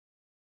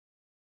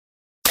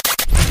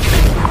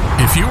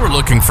If you were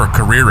looking for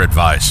career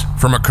advice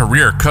from a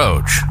career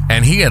coach,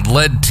 and he had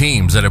led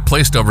teams that have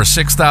placed over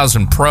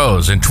 6,000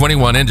 pros in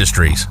 21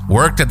 industries,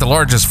 worked at the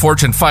largest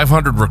Fortune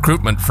 500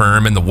 recruitment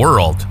firm in the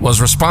world, was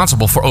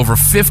responsible for over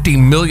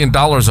 $50 million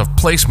of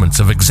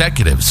placements of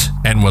executives,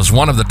 and was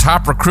one of the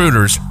top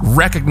recruiters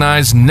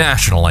recognized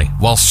nationally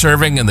while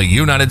serving in the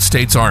United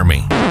States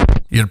Army,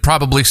 you'd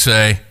probably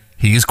say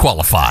he's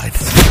qualified.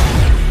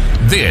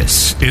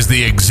 This is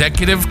the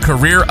Executive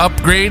Career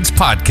Upgrades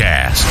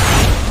Podcast.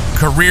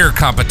 Career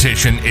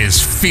competition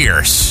is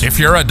fierce. If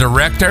you're a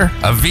director,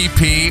 a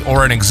VP,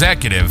 or an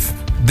executive,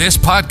 this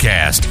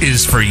podcast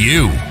is for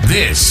you.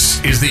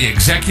 This is the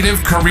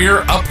Executive Career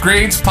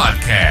Upgrades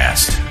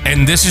Podcast.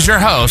 And this is your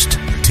host,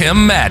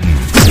 Tim Madden.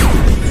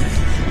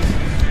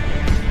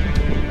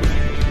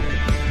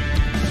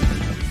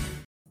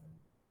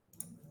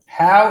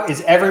 How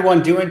is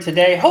everyone doing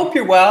today? Hope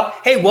you're well.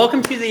 Hey,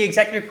 welcome to the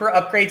Executive Career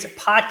Upgrades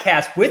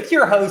Podcast with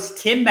your host,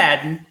 Tim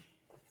Madden.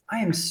 I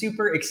am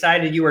super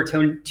excited you are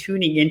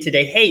tuning in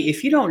today. Hey,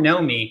 if you don't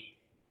know me,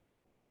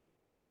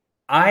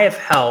 I have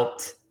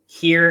helped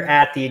here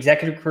at the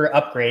Executive Career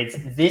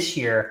Upgrades this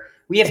year.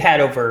 We have had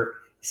over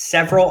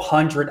several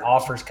hundred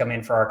offers come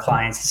in for our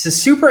clients. This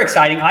is super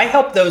exciting. I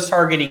help those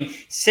targeting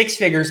six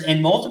figures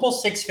and multiple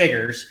six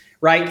figures,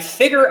 right,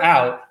 figure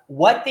out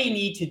what they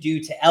need to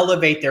do to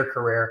elevate their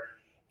career.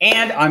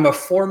 And I'm a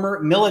former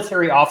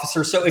military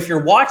officer. So if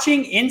you're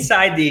watching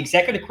inside the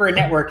Executive Career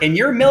Network and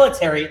you're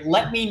military,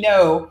 let me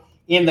know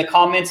in the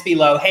comments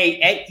below.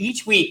 Hey,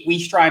 each week we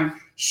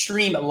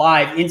stream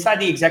live inside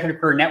the Executive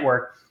Career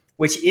Network,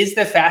 which is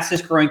the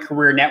fastest growing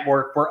career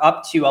network. We're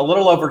up to a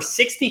little over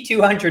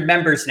 6,200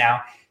 members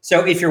now.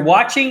 So if you're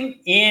watching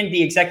in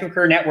the Executive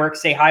Career Network,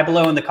 say hi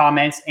below in the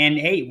comments. And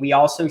hey, we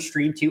also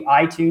stream to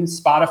iTunes,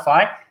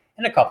 Spotify,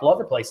 and a couple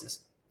other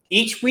places.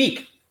 Each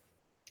week,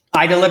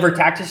 I deliver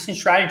tactics and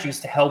strategies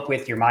to help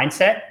with your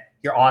mindset,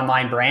 your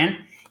online brand,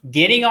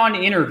 getting on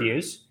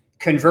interviews,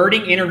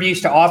 converting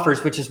interviews to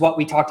offers, which is what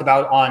we talked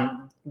about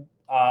on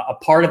a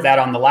part of that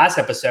on the last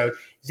episode.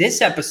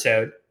 This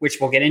episode, which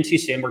we'll get into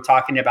soon, we're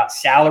talking about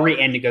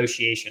salary and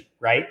negotiation,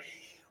 right?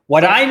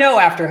 What I know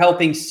after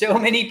helping so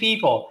many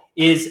people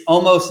is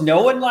almost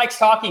no one likes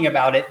talking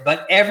about it,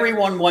 but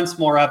everyone wants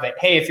more of it.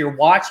 Hey, if you're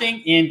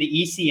watching in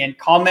the ECN,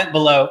 comment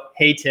below,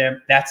 hey,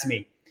 Tim, that's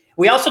me.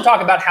 We also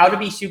talk about how to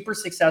be super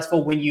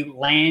successful when you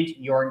land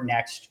your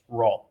next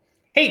role.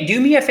 Hey, do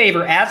me a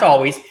favor, as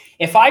always,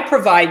 if I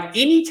provide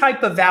any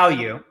type of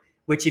value,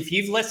 which if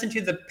you've listened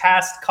to the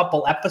past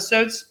couple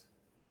episodes,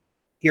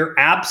 you're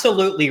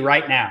absolutely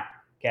right now,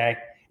 okay?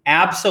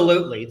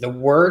 Absolutely. The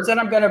words that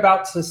I'm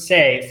about to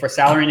say for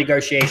salary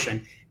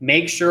negotiation,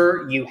 make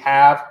sure you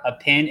have a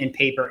pen and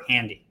paper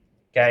handy.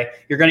 Okay,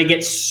 you're going to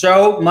get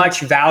so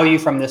much value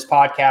from this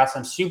podcast.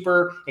 I'm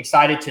super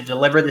excited to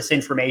deliver this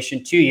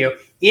information to you.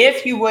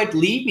 If you would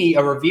leave me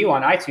a review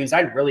on iTunes,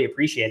 I'd really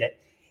appreciate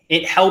it.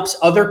 It helps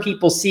other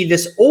people see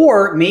this,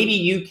 or maybe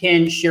you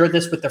can share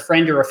this with a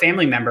friend or a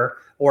family member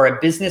or a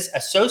business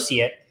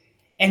associate.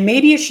 And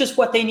maybe it's just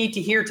what they need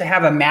to hear to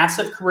have a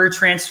massive career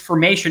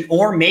transformation,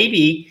 or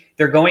maybe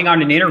they're going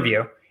on an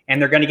interview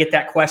and they're going to get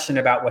that question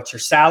about what's your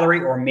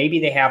salary, or maybe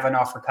they have an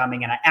offer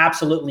coming. And I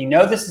absolutely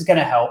know this is going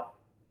to help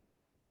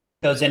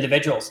those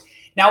individuals.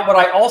 Now, what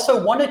I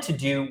also wanted to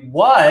do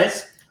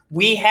was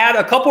we had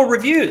a couple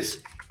reviews.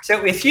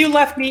 So if you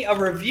left me a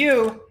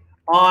review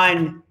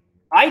on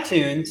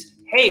iTunes,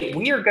 hey,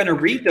 we are going to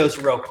read those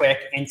real quick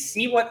and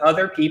see what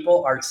other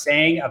people are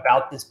saying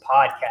about this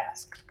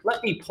podcast.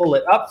 Let me pull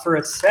it up for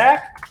a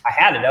sec. I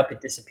had it up, it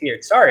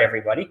disappeared. Sorry,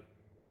 everybody.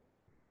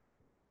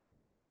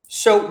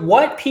 So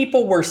what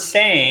people were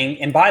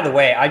saying, and by the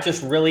way, I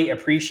just really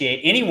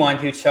appreciate anyone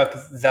who took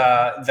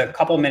the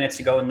couple minutes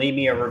to go and leave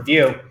me a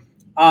review.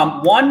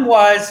 One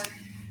was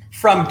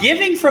from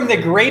Giving from the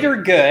Greater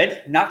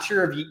Good, not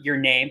sure of your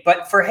name,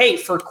 but for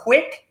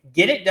quick,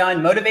 get it done,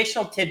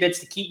 motivational tidbits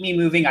to keep me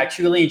moving. I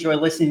truly enjoy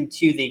listening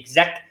to the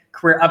Exec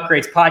Career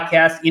Upgrades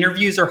podcast.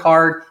 Interviews are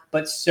hard,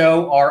 but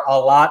so are a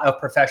lot of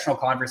professional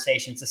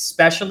conversations,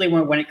 especially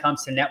when it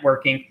comes to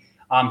networking.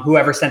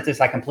 Whoever sent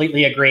this, I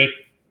completely agree.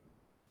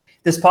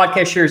 This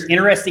podcast shares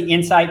interesting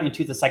insight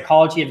into the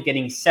psychology of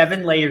getting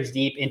 7 layers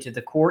deep into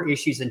the core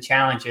issues and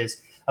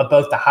challenges of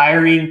both the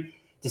hiring,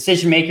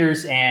 decision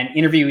makers, and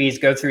interviewees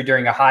go through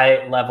during a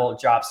high-level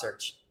job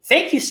search.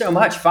 Thank you so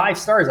much. 5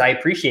 stars. I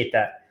appreciate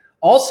that.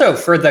 Also,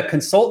 for the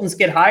Consultants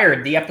Get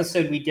Hired, the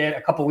episode we did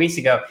a couple weeks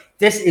ago,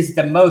 this is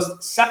the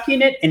most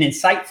succulent and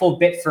insightful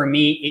bit for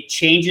me. It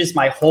changes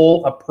my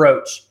whole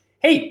approach.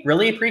 Hey,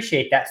 really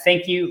appreciate that.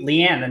 Thank you,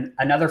 Leanne, and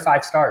another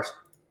 5 stars.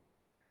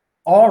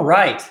 All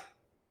right.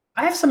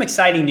 I have some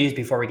exciting news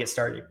before we get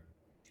started.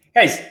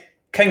 Guys,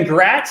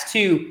 congrats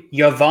to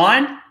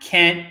Yvonne,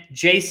 Kent,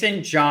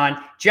 Jason,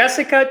 John,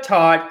 Jessica,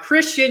 Todd,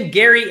 Christian,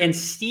 Gary, and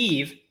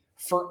Steve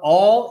for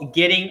all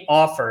getting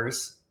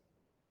offers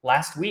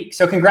last week.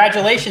 So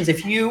congratulations.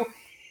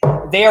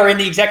 They are in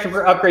the Executive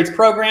Upgrades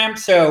program.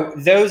 So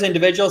those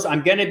individuals,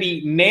 I'm going to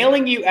be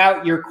mailing you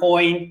out your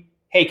coin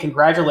hey,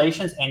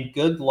 congratulations and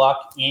good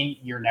luck in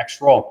your next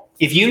role.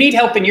 If you need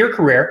help in your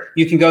career,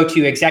 you can go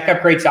to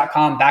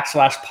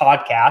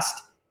execupgrades.com/podcast.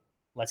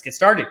 Let's get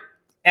started.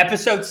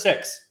 Episode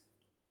 6,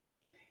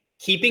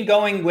 keeping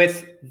going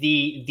with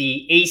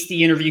the Ace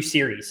the Interview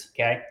series,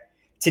 okay?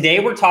 Today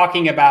we're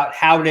talking about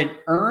how to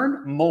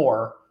earn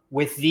more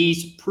with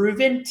these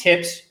proven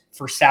tips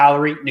for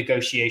salary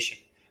negotiation.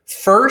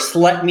 First,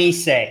 let me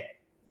say,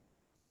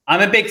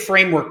 I'm a big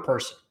framework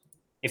person.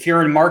 If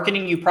you're in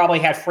marketing, you probably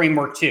have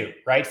framework too,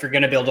 right? If you're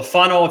going to build a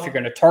funnel, if you're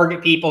going to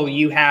target people,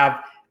 you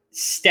have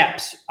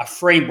steps, a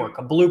framework,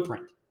 a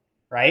blueprint,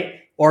 right?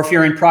 Or if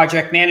you're in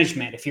project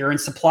management, if you're in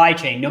supply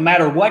chain, no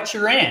matter what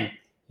you're in,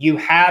 you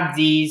have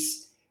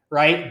these,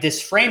 right?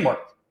 This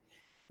framework.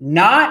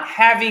 Not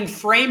having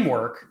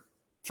framework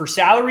for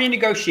salary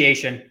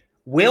negotiation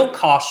will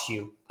cost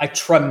you a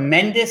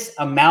tremendous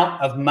amount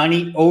of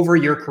money over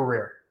your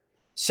career.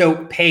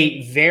 So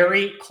pay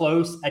very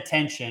close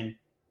attention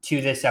to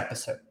this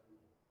episode.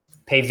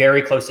 Pay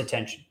very close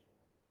attention.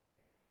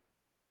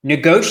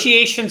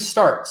 Negotiation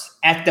starts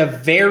at the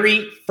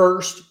very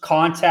first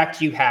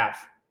contact you have.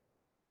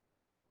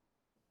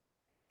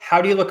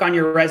 How do you look on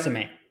your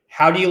resume?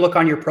 How do you look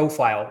on your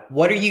profile?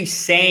 What are you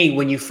saying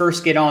when you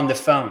first get on the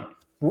phone?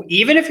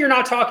 Even if you're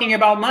not talking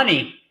about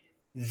money,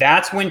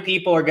 that's when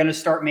people are going to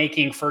start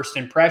making first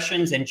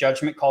impressions and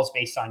judgment calls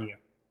based on you.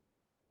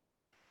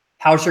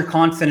 How's your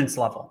confidence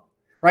level?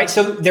 Right?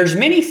 So there's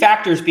many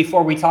factors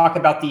before we talk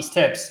about these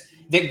tips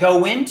that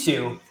go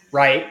into,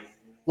 right?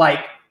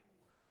 Like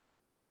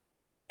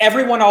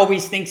everyone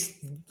always thinks,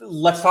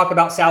 let's talk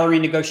about salary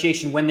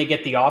negotiation when they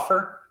get the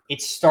offer.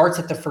 It starts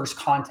at the first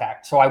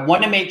contact. So I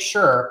want to make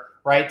sure,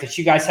 right, that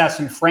you guys have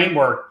some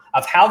framework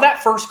of how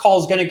that first call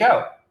is going to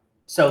go.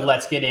 So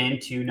let's get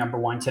into number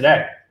 1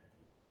 today.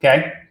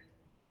 Okay.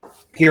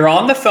 You're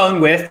on the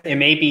phone with, it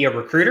may be a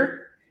recruiter,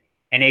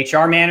 an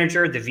HR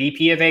manager, the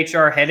VP of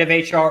HR, head of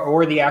HR,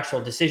 or the actual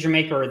decision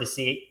maker or the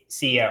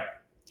CEO,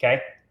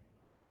 okay?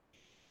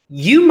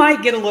 You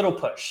might get a little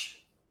push.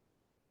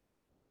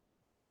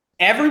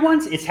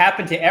 It's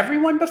happened to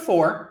everyone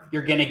before.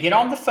 You're going to get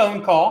on the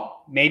phone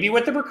call, maybe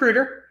with the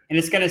recruiter, and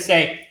it's going to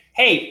say,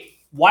 hey,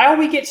 while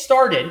we get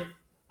started,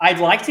 I'd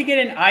like to get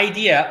an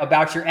idea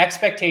about your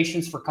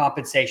expectations for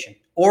compensation.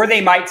 Or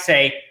they might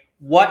say,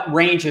 what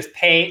range of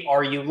pay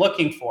are you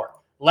looking for?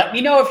 Let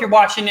me know if you're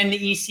watching in the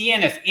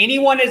ECN. If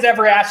anyone has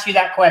ever asked you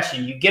that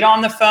question, you get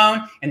on the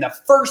phone and the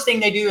first thing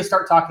they do is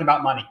start talking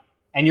about money.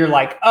 And you're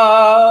like,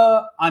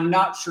 I'm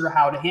not sure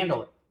how to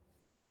handle it.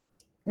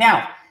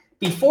 Now,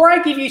 before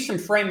I give you some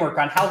framework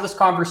on how this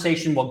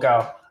conversation will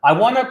go, I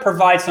want to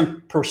provide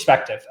some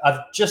perspective of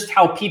just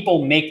how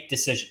people make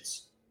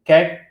decisions,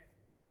 okay?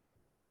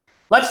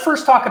 Let's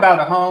first talk about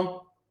a home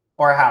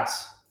or a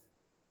house,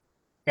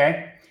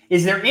 okay?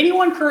 Is there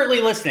anyone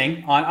currently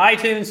listening on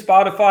iTunes,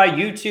 Spotify,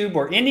 YouTube,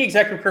 or in the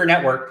Executive Career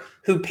Network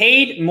who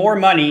paid more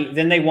money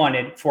than they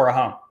wanted for a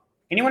home?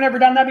 Anyone ever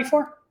done that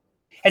before?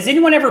 Has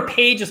anyone ever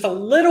paid just a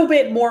little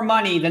bit more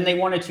money than they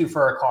wanted to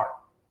for a car?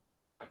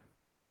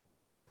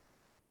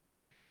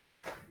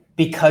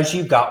 Because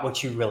you got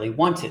what you really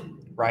wanted,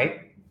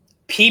 right?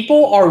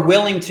 People are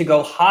willing to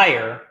go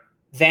higher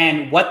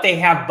than what they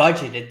have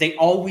budgeted. They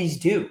always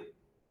do,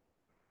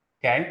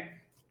 okay?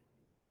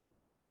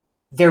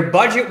 Their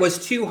budget was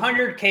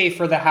 $200K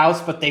for the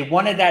house, but they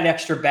wanted that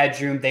extra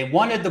bedroom. They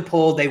wanted the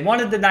pool. They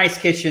wanted the nice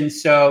kitchen.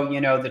 So,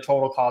 the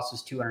total cost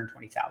was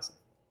 $220,000.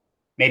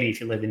 Maybe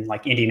if you live in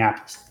like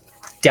Indianapolis,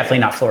 definitely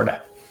not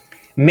Florida.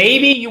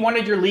 Maybe you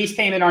wanted your lease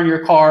payment on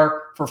your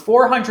car for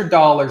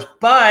 $400,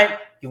 but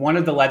you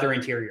wanted the leather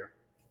interior.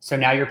 So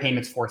now your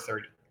payment's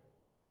 $430.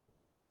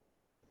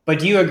 But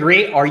do you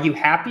agree? Are you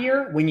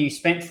happier when you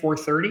spent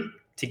 $430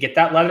 to get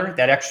that leather,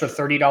 that extra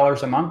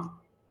 $30 a month?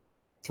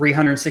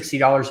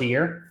 $360 a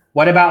year?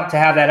 What about to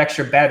have that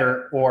extra bed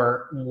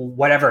or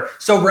whatever?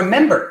 So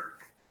remember,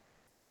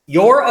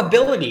 your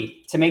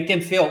ability to make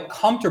them feel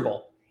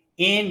comfortable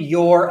in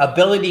your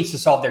ability to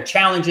solve their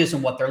challenges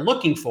and what they're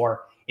looking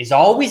for is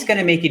always going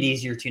to make it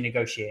easier to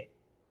negotiate.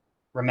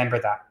 Remember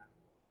that.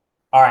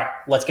 All right,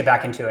 let's get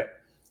back into it.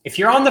 If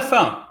you're on the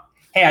phone,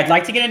 hey, I'd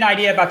like to get an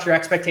idea about your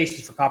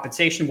expectations for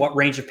compensation. What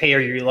range of pay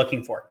are you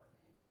looking for?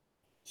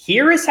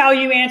 Here is how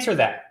you answer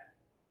that.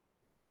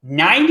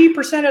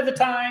 90% of the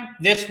time,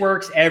 this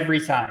works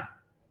every time.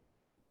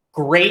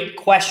 Great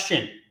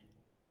question.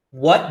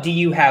 What do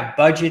you have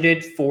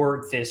budgeted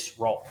for this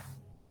role?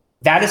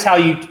 That is how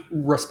you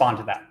respond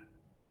to that.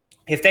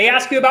 If they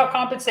ask you about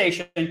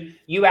compensation,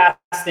 you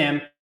ask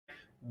them,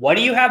 what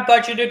do you have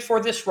budgeted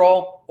for this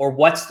role, or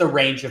what's the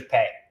range of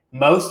pay?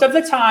 Most of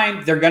the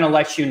time, they're going to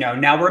let you know.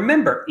 Now,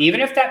 remember,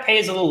 even if that pay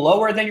is a little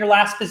lower than your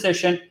last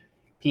position,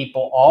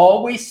 people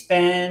always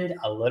spend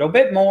a little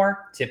bit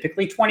more,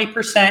 typically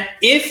 20%,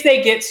 if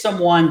they get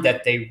someone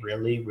that they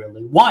really,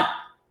 really want,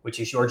 which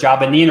is your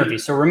job in the interview.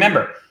 So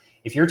remember,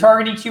 if you're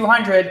targeting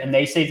 200 and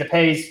they say the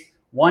pay's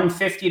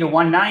 150 to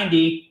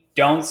 190,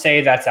 don't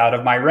say that's out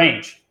of my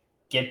range.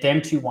 Get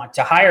them to want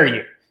to hire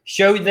you.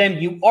 Show them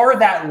you are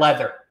that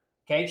leather,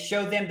 okay?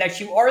 Show them that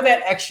you are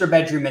that extra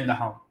bedroom in the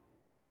home.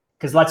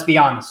 Because let's be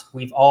honest,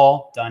 we've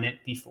all done it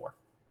before.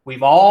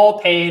 We've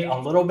all paid a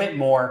little bit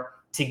more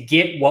to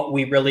get what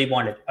we really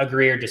wanted.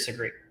 Agree or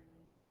disagree?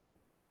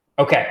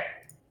 Okay.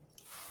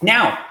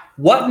 Now,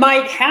 what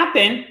might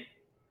happen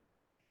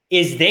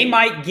is they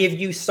might give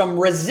you some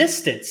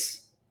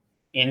resistance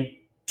in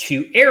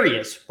 2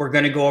 areas. We're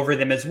going to go over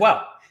them as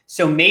well.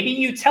 So maybe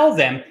you tell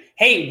them,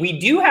 hey, we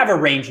do have a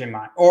range in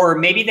mind. Or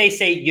maybe they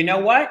say, you know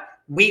what?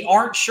 We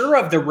aren't sure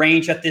of the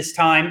range at this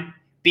time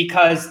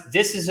because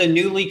this is a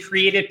newly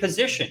created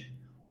position.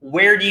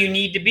 Where do you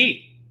need to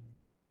be?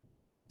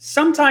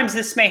 Sometimes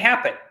this may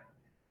happen.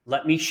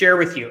 Let me share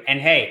with you.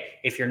 And hey,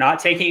 if you're not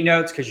taking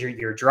notes because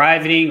you're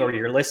driving or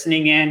you're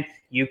listening in,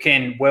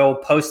 we'll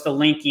post the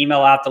link,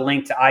 email out the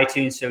link to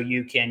iTunes so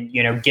you can,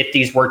 get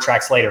these word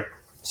tracks later.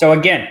 So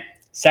again,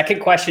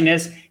 second question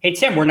is, hey,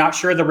 Tim, we're not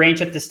sure of the range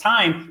at this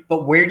time,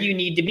 but where do you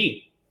need to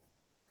be?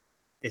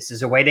 This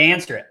is a way to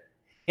answer it.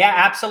 Yeah,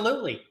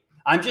 absolutely.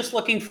 I'm just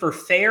looking for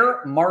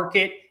fair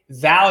market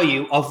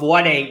value of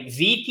what a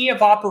VP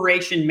of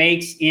operation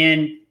makes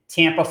in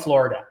Tampa,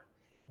 Florida.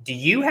 Do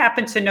you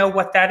happen to know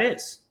what that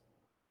is?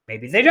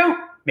 Maybe they don't.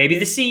 Maybe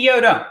the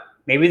CEO don't.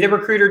 Maybe the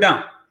recruiter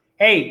don't.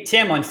 Hey,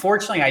 Tim,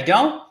 unfortunately, I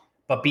don't.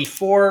 But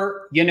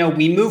before,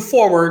 we move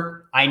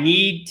forward, I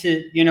need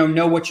to,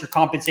 know what your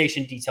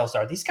compensation details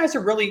are. These guys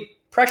are really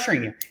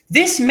pressuring you.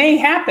 This may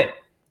happen.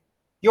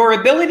 Your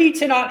ability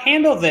to not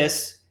handle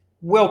this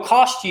will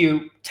cost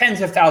you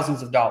tens of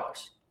thousands of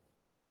dollars.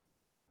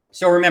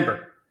 So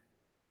remember,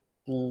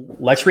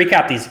 let's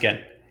recap these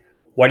again.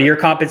 What are your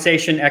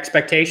compensation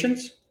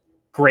expectations?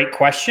 Great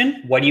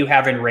question. What do you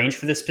have in range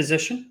for this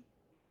position?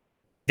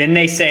 Then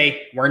they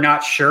say, we're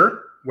not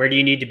sure. Where do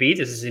you need to be?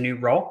 This is a new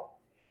role.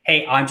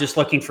 Hey, I'm just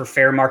looking for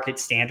fair market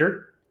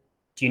standard.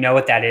 Do you know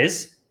what that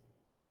is?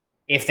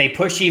 If they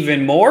push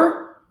even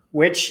more,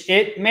 which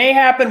it may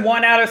happen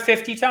 1 out of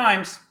 50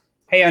 times.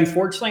 Hey,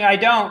 unfortunately, I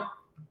don't.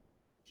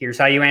 Here's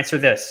how you answer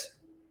this.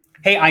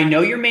 Hey, I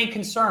know your main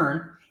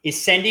concern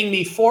is sending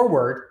me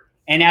forward.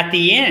 And at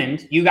the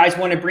end, you guys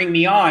want to bring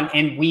me on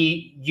and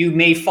you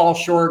may fall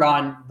short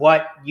on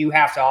what you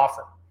have to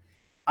offer.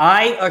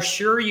 I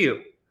assure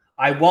you,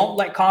 I won't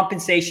let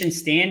compensation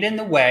stand in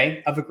the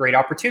way of a great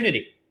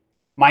opportunity.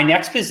 My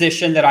next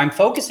position that I'm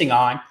focusing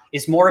on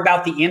is more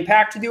about the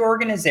impact of the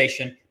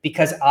organization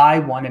because I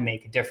want to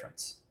make a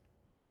difference.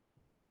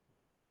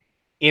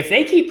 If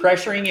they keep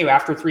pressuring you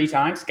after 3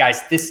 times,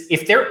 guys,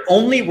 if they're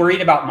only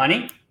worried about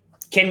money,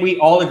 can we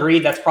all agree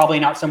that's probably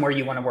not somewhere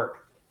you want to work?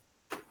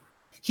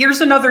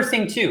 Here's another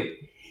thing too.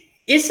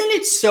 Isn't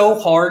it so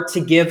hard to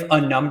give a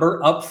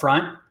number up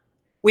front?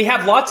 We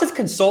have lots of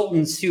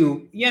consultants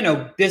who,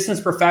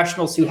 business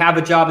professionals who have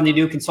a job and they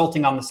do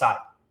consulting on the side,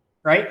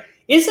 right?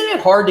 Isn't it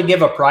hard to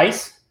give a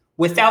price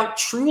without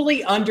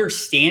truly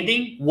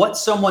understanding what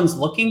someone's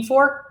looking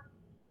for?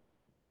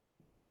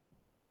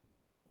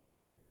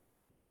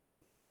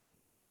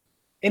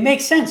 It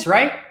makes sense,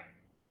 right?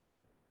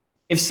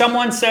 If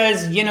someone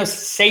says,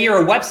 say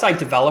you're a website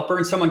developer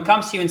and someone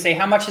comes to you and say,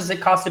 how much does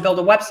it cost to build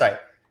a website?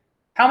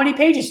 How many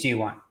pages do you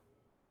want?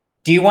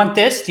 Do you want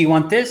this? Do you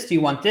want this? Do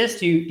you want this?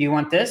 Do you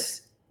want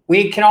this?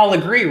 We can all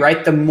agree,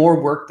 right? The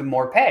more work, the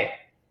more pay.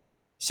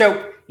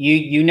 So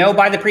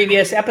by the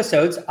previous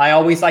episodes, I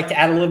always like to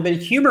add a little bit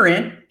of humor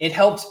in. It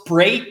helps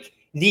break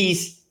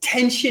these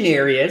tension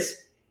areas.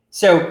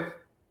 So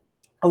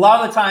a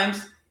lot of the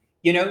times,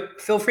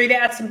 feel free to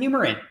add some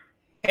humor in.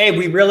 Hey,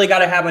 we really got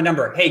to have a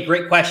number. Hey,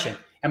 great question.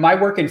 Am I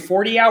working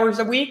 40 hours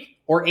a week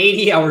or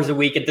 80 hours a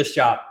week at this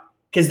job?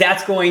 Because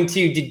that's going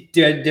to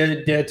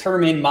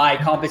determine my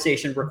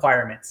compensation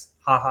requirements.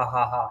 Ha, ha,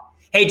 ha, ha.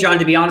 Hey, John,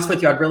 to be honest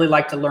with you, I'd really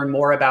like to learn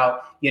more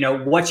about,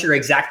 what you're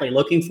exactly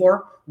looking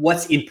for,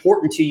 what's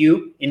important to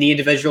you in the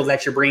individual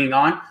that you're bringing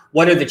on,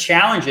 what are the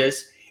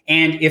challenges,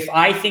 and if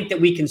I think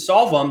that we can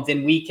solve them,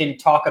 then we can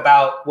talk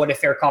about what a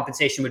fair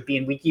compensation would be,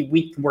 and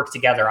we can work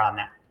together on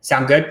that.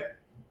 Sound good?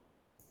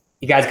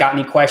 You guys got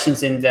any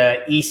questions in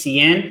the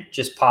ECN?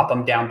 Just pop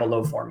them down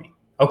below for me.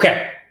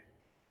 Okay,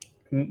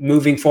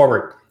 moving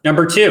forward.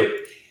 Number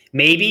 2,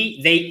 maybe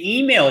they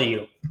email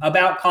you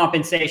about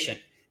compensation.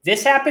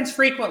 This happens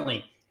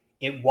frequently.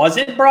 It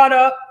wasn't brought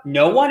up.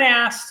 No one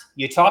asked.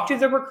 You talked to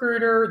the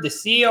recruiter, the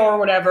CEO or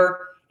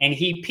whatever, and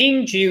he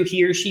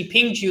or she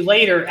pinged you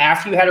later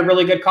after you had a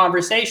really good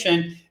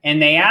conversation, and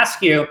they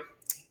ask you,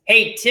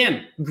 hey,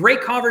 Tim,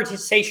 great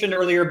conversation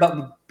earlier,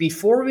 but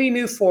before we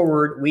move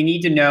forward, we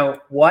need to know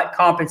what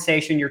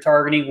compensation you're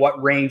targeting,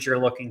 what range you're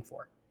looking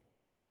for.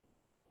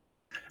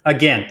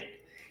 Again,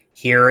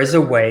 here is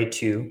a way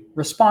to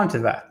respond to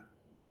that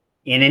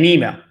in an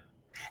email.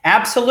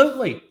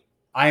 Absolutely.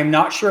 I am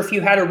not sure if you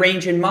had a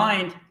range in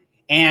mind.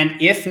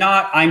 And if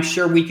not, I'm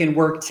sure we can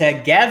work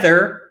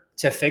together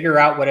to figure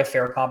out what a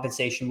fair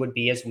compensation would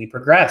be as we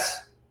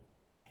progress.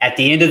 At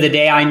the end of the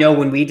day, I know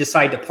when we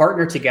decide to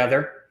partner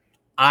together,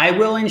 I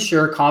will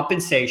ensure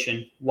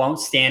compensation won't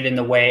stand in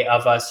the way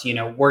of us,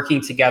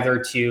 working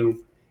together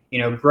to,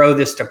 grow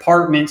this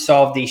department,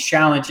 solve these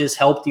challenges,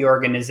 help the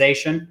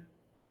organization.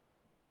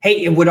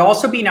 Hey, it would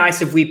also be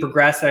nice if we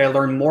progress that I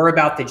learn more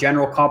about the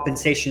general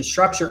compensation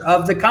structure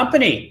of the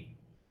company.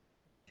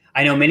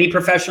 I know many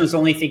professionals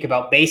only think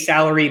about base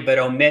salary, but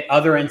omit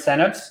other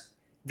incentives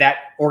that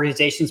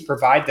organizations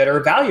provide that are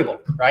valuable,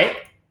 right?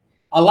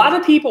 A lot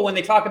of people, when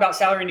they talk about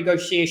salary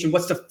negotiation,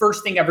 what's the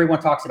first thing everyone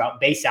talks about?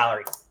 Base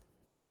salary.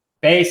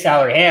 Base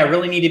salary. Hey, I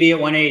really need to be at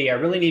 180. I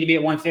really need to be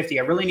at 150.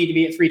 I really need to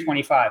be at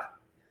 325.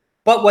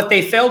 But what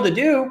they fail to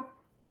do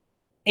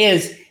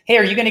is, hey,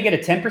 are you going to get a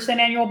 10%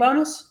 annual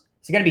bonus?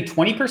 Is it going to be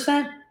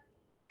 20%?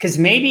 Because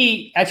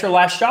maybe at your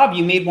last job,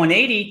 you made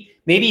 180.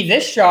 Maybe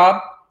this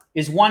job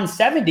is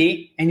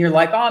 170 and you're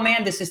like, oh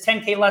man, this is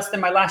 10K less than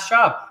my last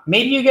job.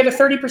 Maybe you get a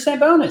 30%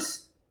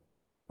 bonus,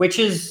 which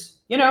is,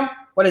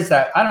 what is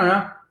that? I don't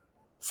know,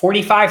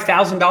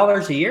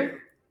 $45,000 a year.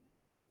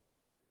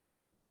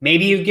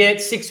 Maybe you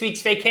get 6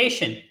 weeks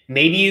vacation.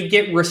 Maybe you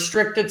get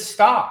restricted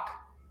stock,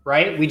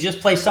 right? We just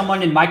placed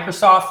someone in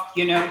Microsoft,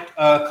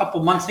 a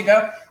couple months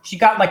ago. She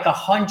got like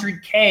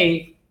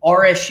 100K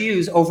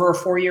RSUs over a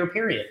 4-year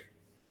period.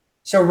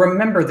 So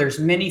remember, there's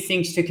many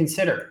things to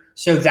consider.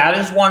 So that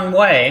is one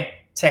way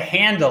to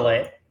handle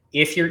it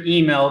if you're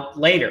emailed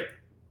later.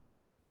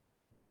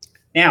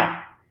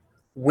 Now,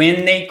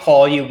 when they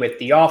call you with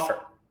the offer,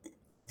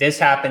 this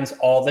happens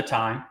all the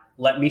time.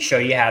 Let me show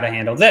you how to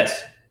handle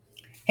this.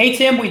 Hey,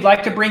 Tim, we'd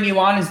like to bring you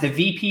on as the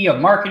VP of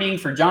Marketing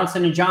for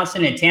Johnson &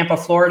 Johnson in Tampa,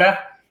 Florida.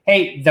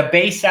 Hey, the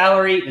base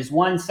salary is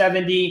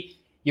 170.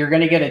 You're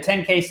going to get a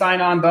 10K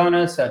sign-on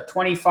bonus, a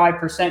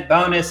 25%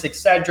 bonus,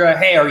 etc.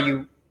 Hey, are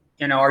you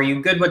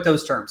good with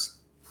those terms?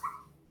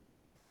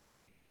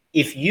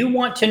 If you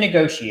want to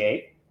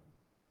negotiate,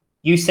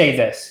 you say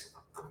this.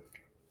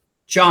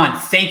 John,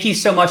 thank you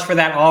so much for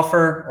that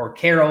offer. Or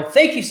Carol,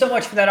 thank you so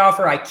much for that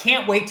offer. I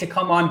can't wait to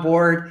come on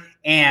board.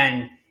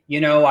 And,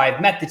 I've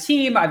met the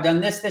team. I've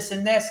done this,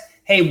 and this.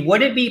 Hey,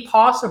 would it be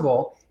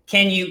possible?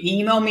 Can you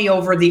email me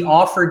over the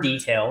offer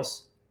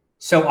details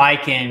so I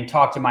can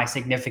talk to my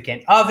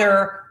significant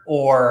other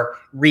or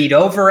read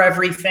over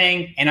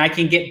everything? And I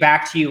can get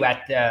back to you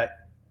at the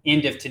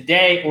end of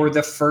today or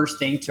the first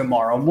thing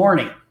tomorrow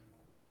morning.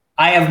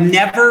 I have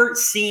never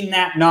seen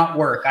that not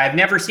work. I've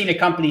never seen a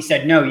company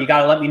said, no, you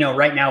got to let me know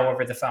right now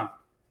over the phone.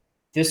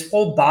 This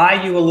will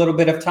buy you a little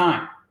bit of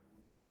time.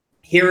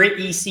 Here at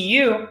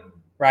ECU,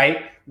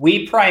 right,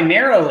 we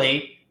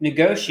primarily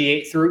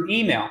negotiate through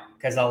email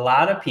because a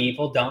lot of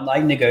people don't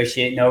like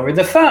negotiating over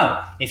the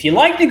phone. If you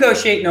like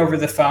negotiating over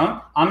the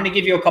phone, I'm going to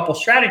give you a couple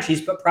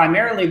strategies, but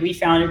primarily we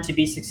found it to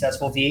be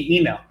successful via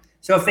email.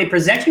 So if they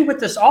present you with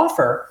this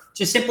offer,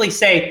 just simply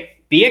say,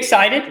 be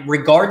excited,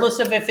 regardless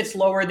of if it's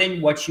lower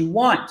than what you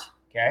want,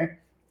 okay?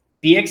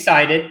 Be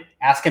excited,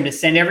 ask them to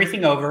send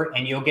everything over,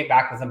 and you'll get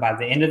back with them by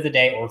the end of the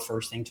day or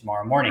first thing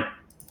tomorrow morning.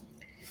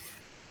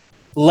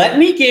 Let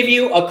me give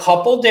you a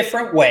couple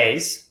different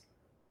ways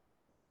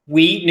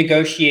we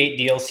negotiate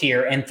deals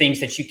here and things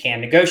that you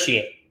can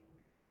negotiate,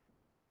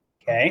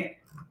 okay?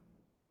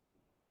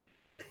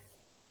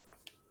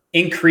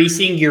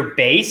 Increasing your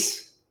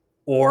base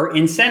or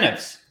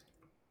incentives,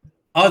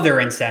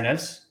 other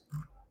incentives,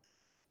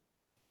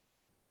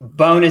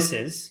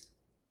 bonuses,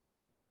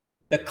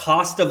 the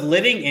cost of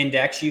living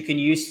index you can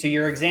use to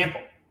your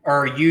example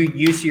or you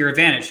use to your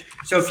advantage.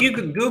 So if you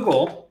could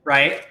Google,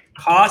 right,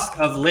 cost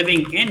of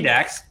living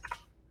index,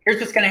 here's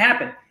what's going to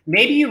happen.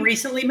 Maybe you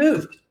recently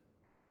moved.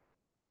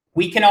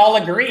 We can all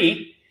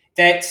agree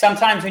that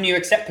sometimes when you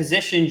accept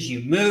positions,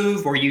 you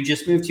move or you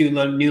just move to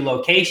a new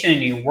location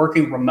and you're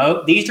working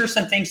remote. These are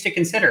some things to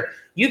consider.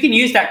 You can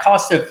use that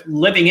cost of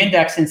living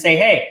index and say,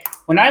 hey,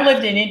 when I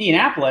lived in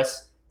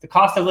Indianapolis, the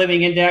cost of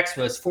living index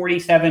was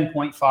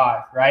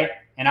 47.5, right?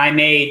 And I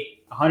made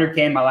 100K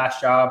in my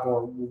last job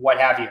or what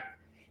have you.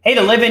 Hey,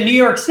 to live in New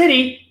York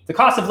City, the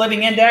cost of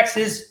living index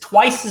is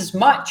twice as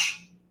much.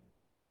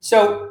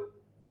 So,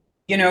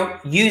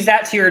 use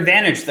that to your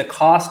advantage, the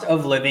cost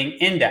of living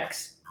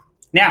index.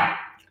 Now,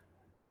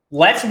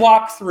 let's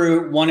walk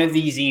through one of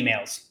these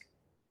emails,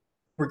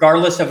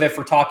 regardless of if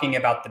we're talking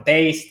about the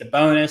base, the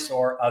bonus,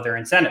 or other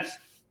incentives.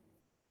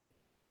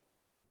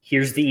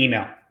 Here's the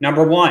email.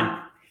 Number 1,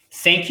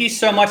 thank you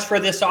so much for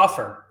this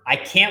offer. I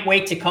can't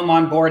wait to come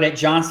on board at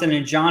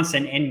Johnson &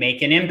 Johnson and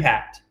make an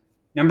impact.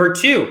 Number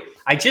 2,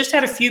 I just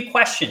had a few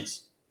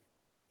questions.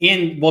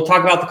 We'll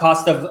talk about the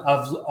cost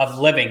of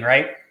living,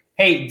 right?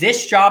 Hey,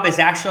 this job is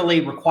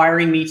actually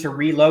requiring me to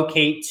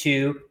relocate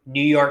to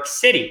New York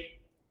City,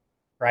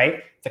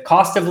 right? The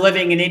cost of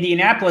living in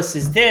Indianapolis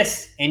is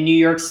this, and New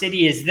York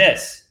City is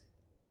this.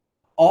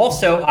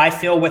 Also, I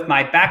feel with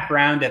my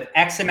background of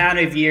X amount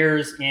of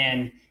years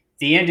in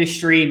the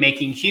industry,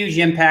 making huge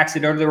impacts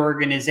at other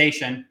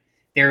organization,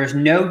 there is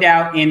no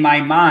doubt in my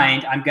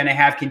mind I'm going to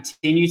have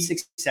continued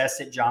success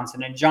at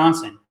Johnson &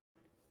 Johnson.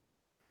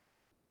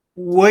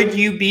 Would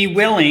you be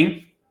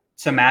willing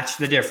to match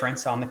the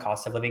difference on the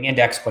cost of living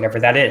index, whatever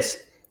that is?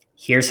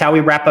 Here's how we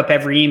wrap up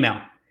every email.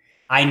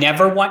 I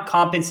never want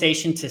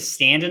compensation to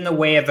stand in the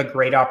way of a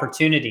great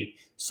opportunity,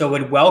 so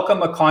would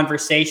welcome a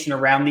conversation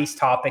around these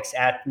topics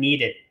as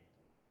needed.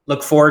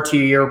 Look forward to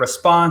your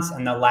response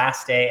on the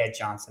last day at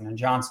Johnson &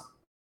 Johnson.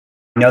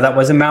 I know that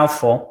was a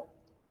mouthful.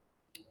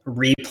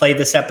 Replay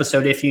this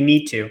episode if you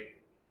need to.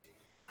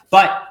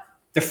 But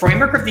The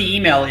framework of the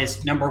email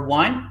is, number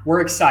one,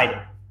 we're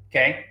excited.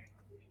 Okay.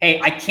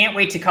 Hey, I can't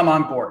wait to come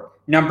on board.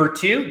 Number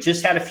two,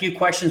 just had a few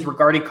questions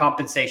regarding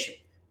compensation.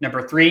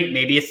 Number three,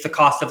 maybe it's the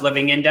cost of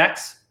living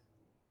index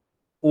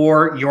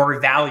or your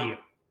value.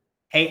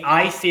 Hey,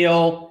 I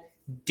feel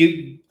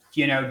due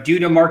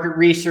to market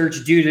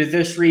research, due to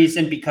this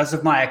reason, because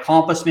of my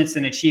accomplishments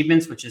and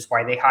achievements, which is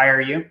why they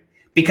hire you,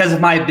 because of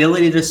my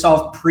ability to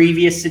solve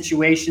previous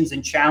situations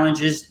and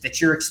challenges that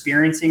you're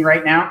experiencing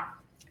right now,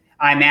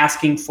 I'm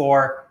asking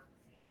for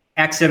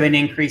X of an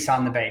increase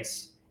on the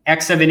base,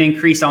 X of an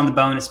increase on the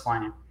bonus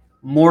plan,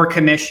 more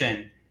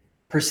commission,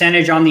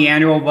 percentage on the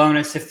annual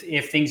bonus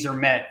if things are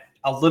met,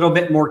 a little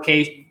bit more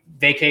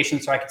vacation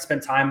so I can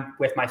spend time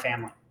with my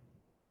family.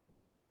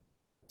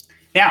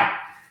 Now,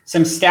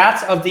 some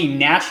stats of the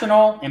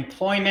National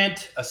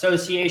Employment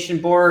Association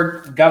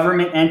Board,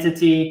 government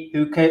entity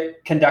who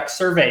conducts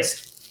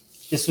surveys.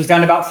 This was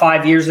done about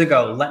 5 years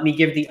ago. Let me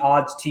give the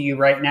odds to you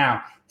right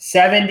now.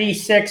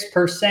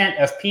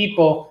 76% of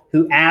people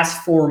who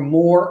ask for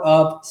more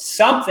of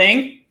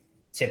something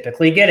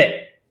typically get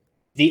it.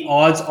 The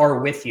odds are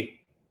with you.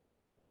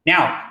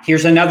 Now,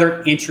 here's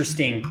another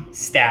interesting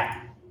stat.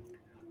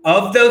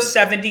 Of those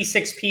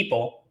 76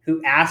 people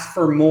who asked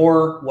for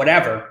more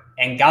whatever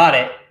and got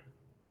it,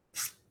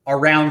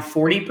 around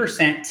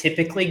 40%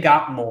 typically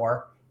got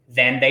more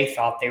than they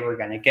thought they were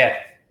going to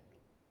get.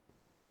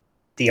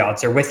 The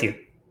odds are with you,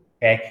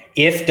 okay?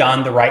 If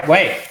done the right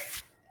way.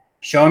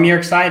 Show them you're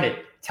excited.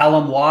 Tell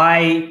them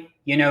why,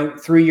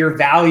 through your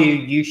value,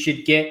 you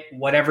should get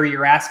whatever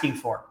you're asking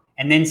for.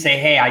 And then say,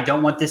 hey, I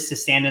don't want this to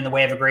stand in the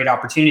way of a great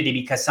opportunity,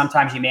 because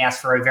sometimes you may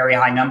ask for a very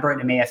high number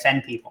and it may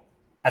offend people.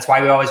 That's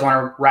why we always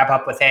want to wrap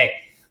up with, hey,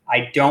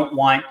 I don't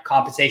want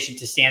compensation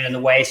to stand in the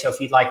way. So if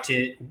you'd like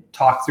to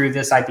talk through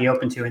this, I'd be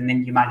open to it. And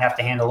then you might have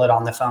to handle it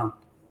on the phone.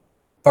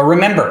 But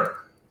remember,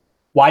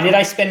 why did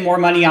I spend more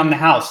money on the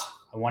house?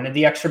 I wanted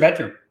the extra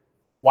bedroom.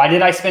 Why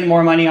did I spend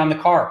more money on the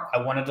car? I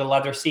wanted the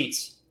leather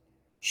seats.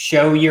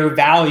 Show your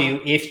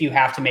value if you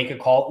have to make a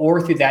call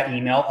or through that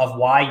email of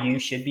why you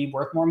should be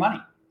worth more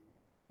money.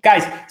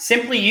 Guys,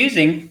 simply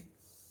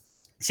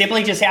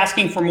just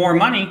asking for more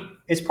money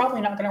is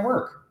probably not going to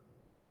work.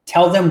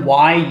 Tell them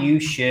why you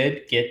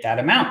should get that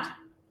amount.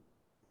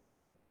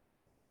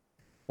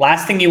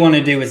 Last thing you want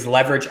to do is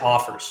leverage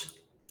offers.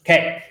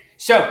 Okay,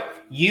 so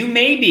you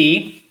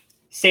may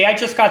say I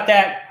just got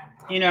that,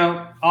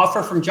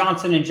 offer from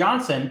Johnson &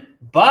 Johnson,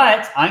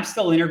 but I'm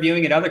still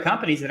interviewing at other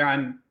companies that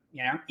I'm,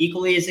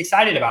 equally as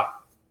excited about.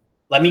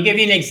 Let me give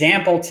you an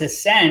example to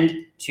send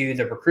to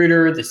the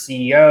recruiter, the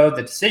CEO,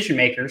 the decision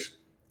makers,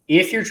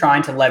 if you're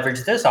trying to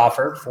leverage this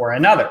offer for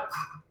another.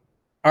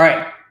 All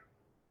right.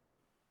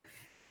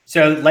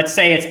 So let's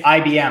say it's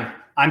IBM.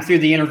 I'm through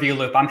the interview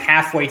loop. I'm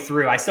halfway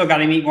through. I still got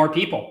to meet more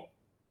people.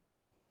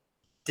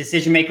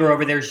 Decision maker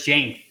over there is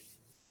Jane.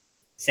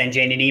 Send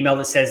Jane an email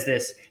that says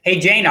this. Hey,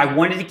 Jane, I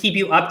wanted to keep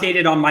you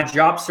updated on my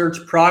job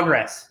search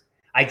progress.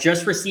 I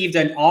just received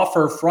an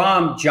offer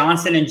from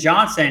Johnson &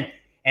 Johnson,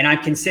 and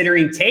I'm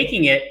considering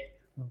taking it,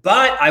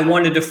 but I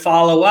wanted to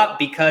follow up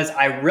because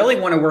I really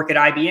want to work at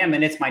IBM,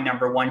 and it's my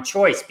number one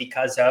choice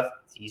because of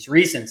these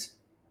reasons.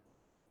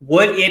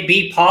 Would it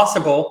be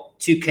possible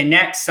to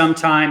connect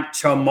sometime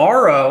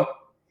tomorrow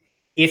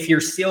if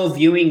you're still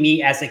viewing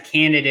me as a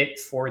candidate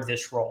for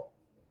this role?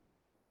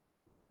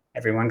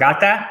 Everyone got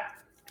that?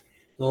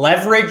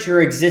 Leverage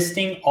your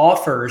existing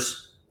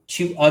offers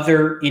to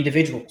other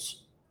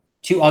individuals,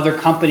 to other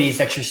companies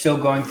that you're still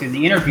going through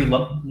the interview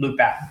loop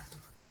at.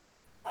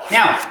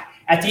 Now,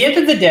 at the end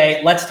of the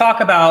day, let's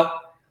talk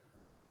about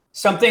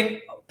something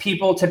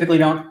people typically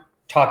don't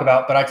talk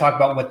about, but I talk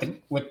about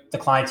with the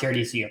clients here at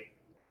ECU.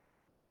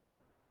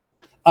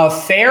 A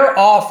fair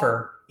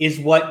offer is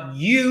what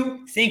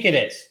you think it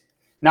is,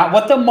 not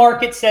what the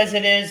market says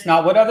it is,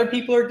 not what other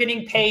people are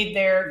getting paid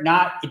there.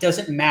 It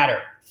doesn't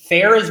matter.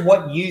 Fair is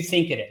what you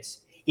think it is.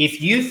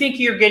 If you think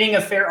you're getting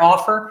a fair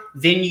offer,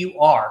 then you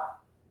are.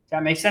 Does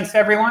that make sense to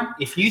everyone?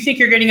 If you think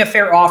you're getting a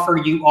fair offer,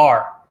 you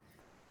are.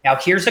 Now,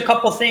 here's a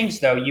couple things,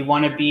 though, you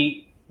want to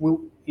be,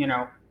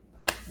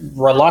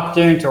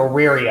 reluctant or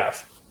wary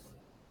of.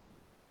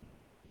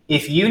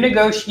 If you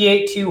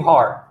negotiate too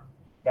hard,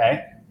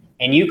 okay,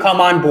 and you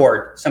come on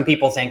board, some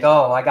people think,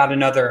 oh, I got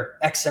another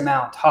X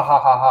amount, ha, ha,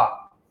 ha,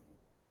 ha.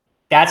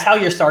 That's how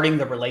you're starting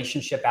the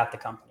relationship at the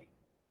company.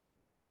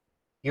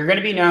 You're going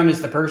to be known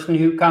as the person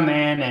who come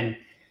in and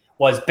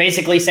was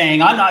basically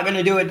saying, I'm not going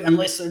to do it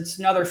unless it's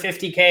another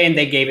 $50K, and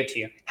they gave it to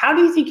you. How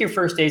do you think your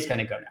first day is going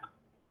to go now?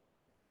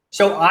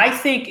 So I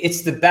think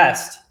it's the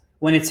best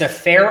when it's a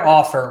fair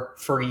offer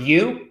for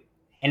you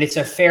and it's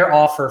a fair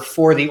offer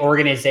for the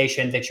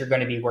organization that you're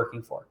going to be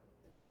working for.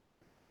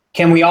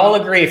 Can we all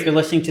agree, if you're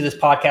listening to this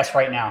podcast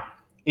right now,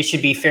 it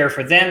should be fair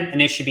for them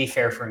and it should be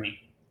fair for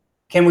me?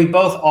 Can we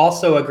both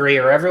also agree,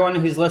 or everyone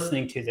who's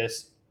listening to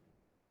this,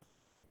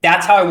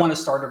 that's how I want to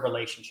start a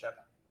relationship?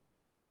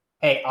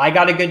 Hey, I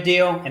got a good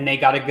deal and they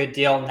got a good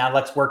deal. Now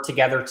let's work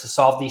together to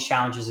solve these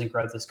challenges and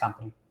grow this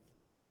company.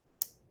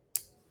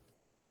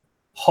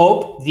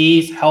 Hope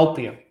these help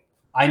you.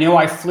 I know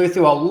I flew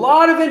through a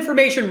lot of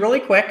information really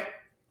quick,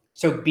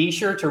 so be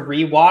sure to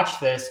rewatch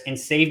this and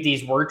save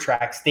these word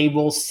tracks. They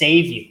will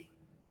save you.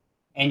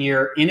 And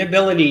your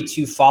inability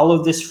to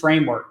follow this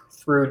framework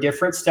through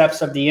different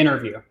steps of the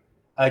interview,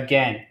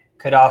 again,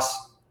 could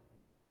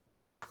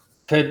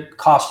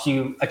cost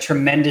you a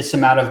tremendous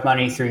amount of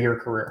money through your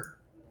career.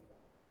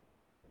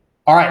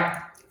 All right.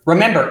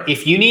 Remember,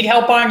 if you need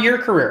help on your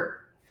career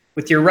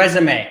with your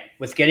resume,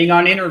 with getting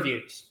on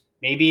interviews,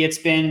 maybe it's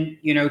been,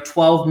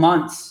 12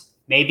 months.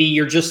 Maybe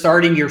you're just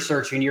starting your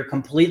search and you're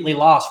completely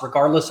lost,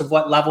 regardless of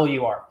what level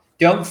you are.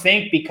 Don't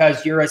think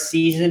because you're a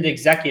seasoned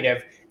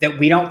executive that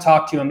we don't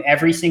talk to them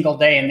every single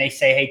day and they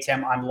say, hey,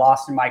 Tim, I'm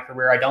lost in my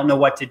career. I don't know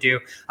what to do.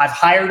 I've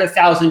hired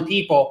 1,000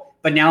 people,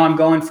 but now I'm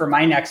going for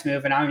my next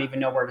move and I don't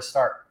even know where to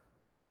start.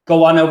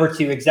 Go on over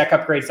to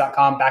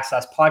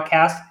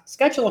execupgrades.com/podcast.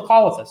 Schedule a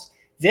call with us.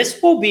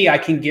 This will be, I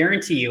can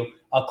guarantee you,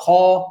 a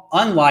call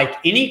unlike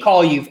any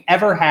call you've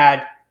ever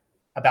had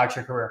about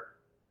your career.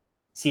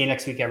 See you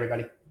next week,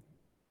 everybody.